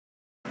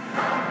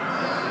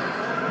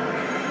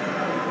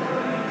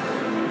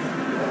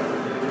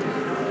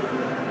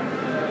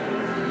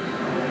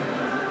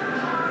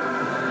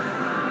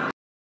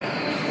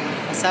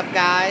What's up,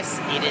 guys?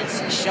 It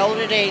is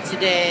shoulder day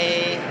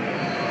today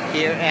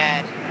here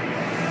at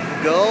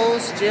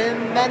Ghost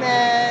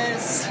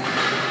Jimenez.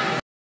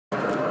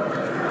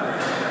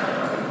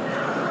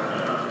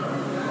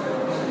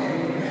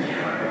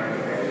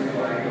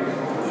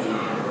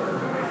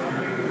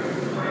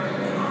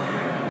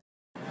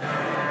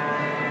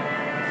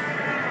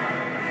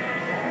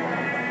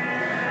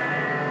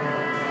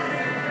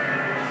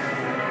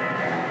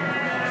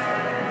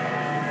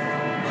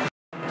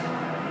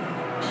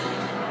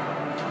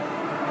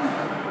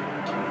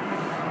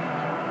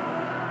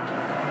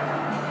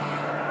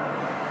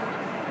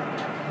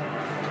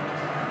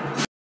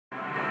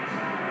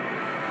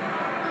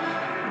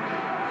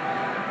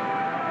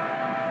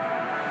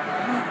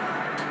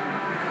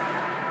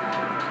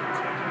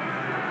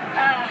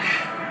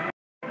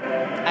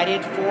 I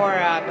did 4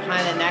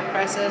 behind the neck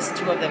presses,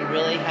 2 of them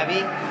really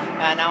heavy.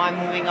 Now I'm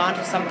moving on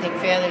to something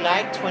fairly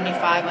light,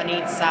 25 on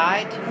each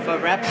side for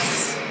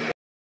reps.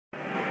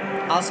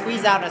 I'll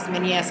squeeze out as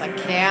many as I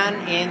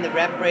can in the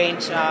rep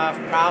range of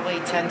probably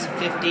 10 to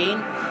 15.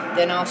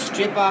 Then I'll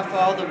strip off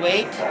all the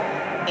weight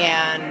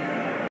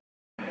and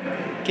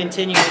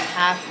continue with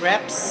half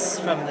reps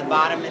from the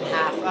bottom and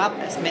half up,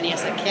 as many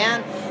as I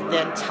can.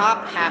 Then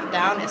top, half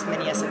down, as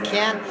many as I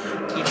can.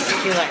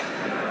 It's killer.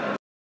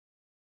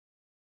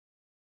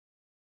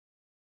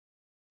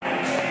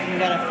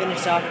 I'm gonna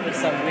finish off with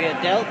some rear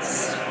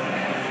delts.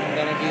 I'm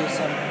gonna do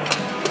some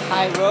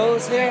high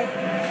rows here.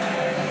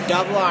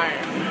 Double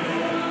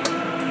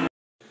arm.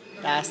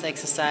 Last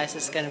exercise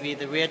is gonna be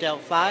the rear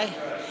delt fly,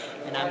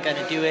 and I'm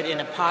gonna do it in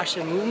a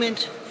partial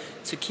movement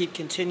to keep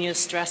continuous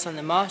stress on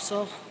the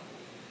muscle.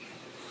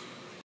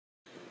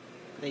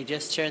 They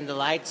just turned the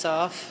lights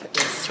off.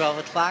 It's 12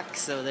 o'clock,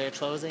 so they're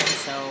closing,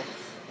 so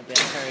I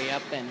better hurry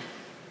up and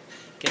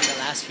get the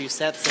last few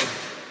sets in.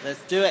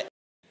 Let's do it.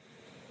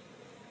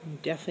 I'm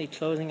definitely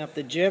closing up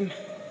the gym.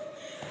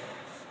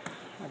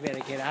 I better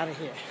get out of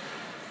here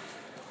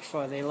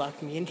before they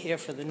lock me in here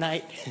for the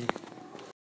night.